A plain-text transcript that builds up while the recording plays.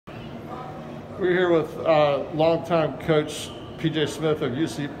We're here with longtime coach PJ Smith of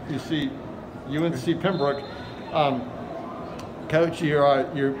UNC Pembroke. Coach, you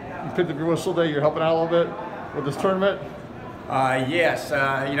picked up your whistle today. You're helping out a little bit with this tournament. Yes,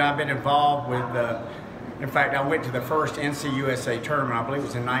 I've been involved with in fact, I went to the first NC USA tournament. I believe it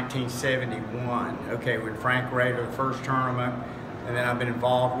was in 1971. Okay, when Frank Rader, the first tournament, and then I've been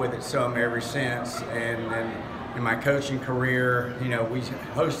involved with it some ever since. And then in my coaching career, we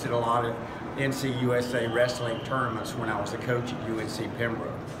hosted a lot of NC USA wrestling tournaments when I was a coach at UNC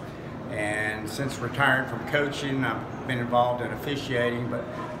Pembroke. And since retiring from coaching, I've been involved in officiating. But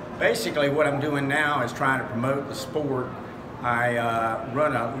basically, what I'm doing now is trying to promote the sport. I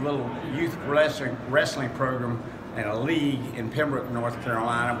run a little youth wrestling program and a league in Pembroke, North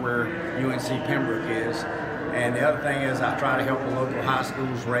Carolina, where UNC Pembroke is. And the other thing is I try to help the local high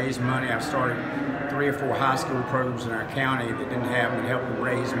schools raise money. I've started 3 or 4 high school programs in our county that didn't have them, help them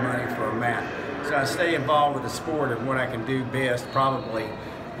raise money for a mat. So I stay involved with the sport and what I can do best, probably,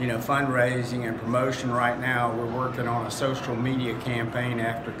 fundraising and promotion. Right now, we're working on a social media campaign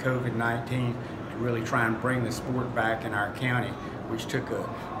after COVID-19 to really try and bring the sport back in our county, which took a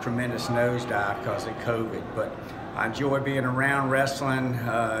tremendous nosedive because of COVID. But I enjoy being around wrestling.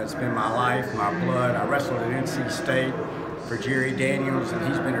 It's been my life, my blood. I wrestled at NC State for Jerry Daniels, and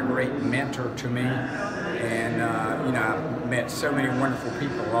he's been a great mentor to me. And I've met so many wonderful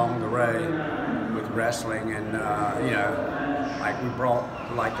people along the way with wrestling. And like we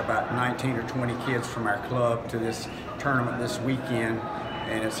brought like about 19 or 20 kids from our club to this tournament this weekend,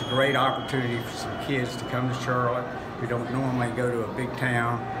 and it's a great opportunity for some kids to come to Charlotte who don't normally go to a big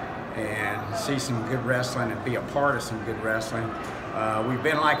town and see some good wrestling and be a part of some good wrestling. We've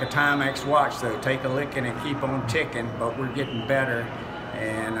been like a Timex watch though, take a licking and keep on ticking, but we're getting better.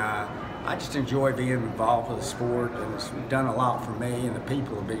 And I just enjoy being involved with the sport, and it's done a lot for me, and the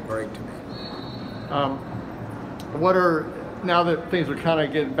people have been great to me. Now that things are kind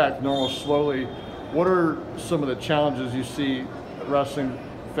of getting back to normal slowly, what are some of the challenges you see wrestling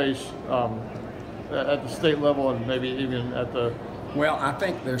face at the state level and maybe even at the... Well, I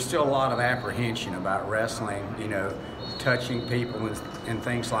think there's still a lot of apprehension about wrestling, touching people and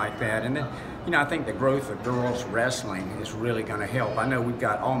things like that. And then, I think the growth of girls wrestling is really going to help. I know we've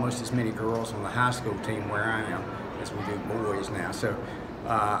got almost as many girls on the high school team where I am as we do boys now. So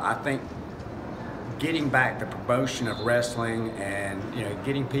I think getting back the promotion of wrestling and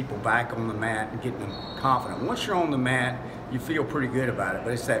getting people back on the mat and getting them confident. Once you're on the mat, you feel pretty good about it.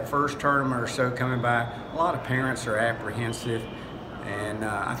 But it's that first tournament or so coming back. A lot of parents are apprehensive. And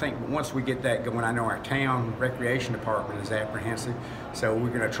I think once we get that going, I know our town recreation department is apprehensive, so we're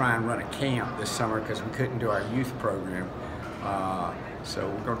going to try and run a camp this summer because we couldn't do our youth program. So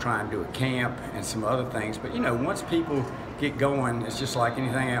we're going to try and do a camp and some other things. But once people get going, it's just like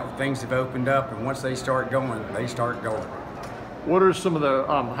anything else. Things have opened up, and once they start going, they start going. What are some of the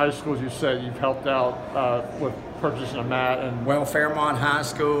high schools you said you've helped out with purchasing a mat? And well, Fairmont High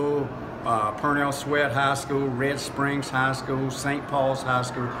School, Purnell Sweat High School, Red Springs High School, St. Paul's High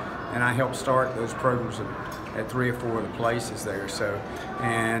School, and I helped start those programs at 3 or 4 of the places there. So,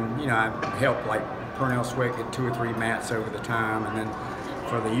 and I helped like Purnell Sweat get 2 or 3 mats over the time, and then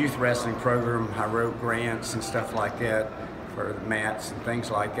for the youth wrestling program, I wrote grants and stuff like that for the mats and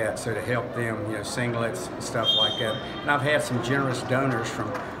things like that, so to help them, singlets and stuff like that. And I've had some generous donors from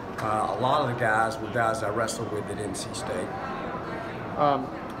a lot of the guys I wrestled with at NC State.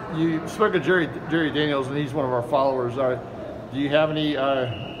 You spoke of Jerry Daniels, and he's one of our followers. Do you have any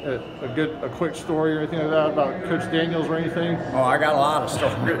a quick story or anything like that about Coach Daniels or anything? Oh, I got a lot of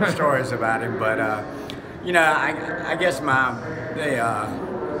good stories about him, but I guess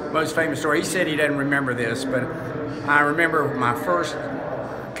the most famous story. He said he doesn't remember this, but I remember my first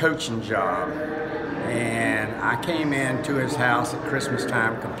coaching job, and I came into his house at Christmas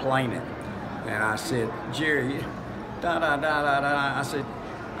time complaining, and I said, Jerry, I said,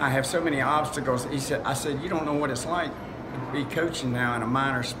 I have so many obstacles. I said, you don't know what it's like to be coaching now in a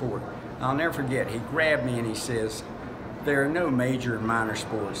minor sport. I'll never forget, he grabbed me and he says, there are no major and minor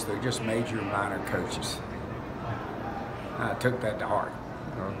sports, they're just major and minor coaches. I took that to heart.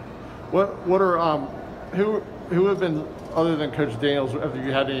 What are, who have been, other than Coach Daniels, have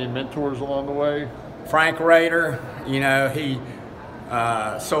you had any mentors along the way? Frank Rader, he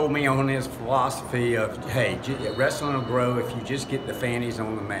sold me on his philosophy of, hey, wrestling will grow if you just get the fannies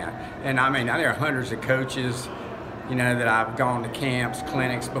on the mat. And I mean, there are hundreds of coaches, that I've gone to camps,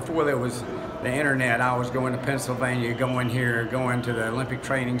 clinics. Before there was the internet, I was going to Pennsylvania, going here, going to the Olympic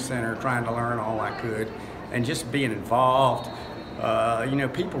Training Center, trying to learn all I could, and just being involved.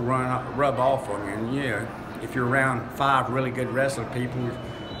 People rub off on you, and if you're around 5 really good wrestling people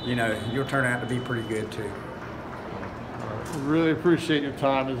you know, you'll turn out to be pretty good too. Really appreciate your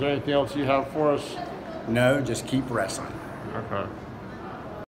time. Is there anything else you have for us? No, just keep wrestling. Okay.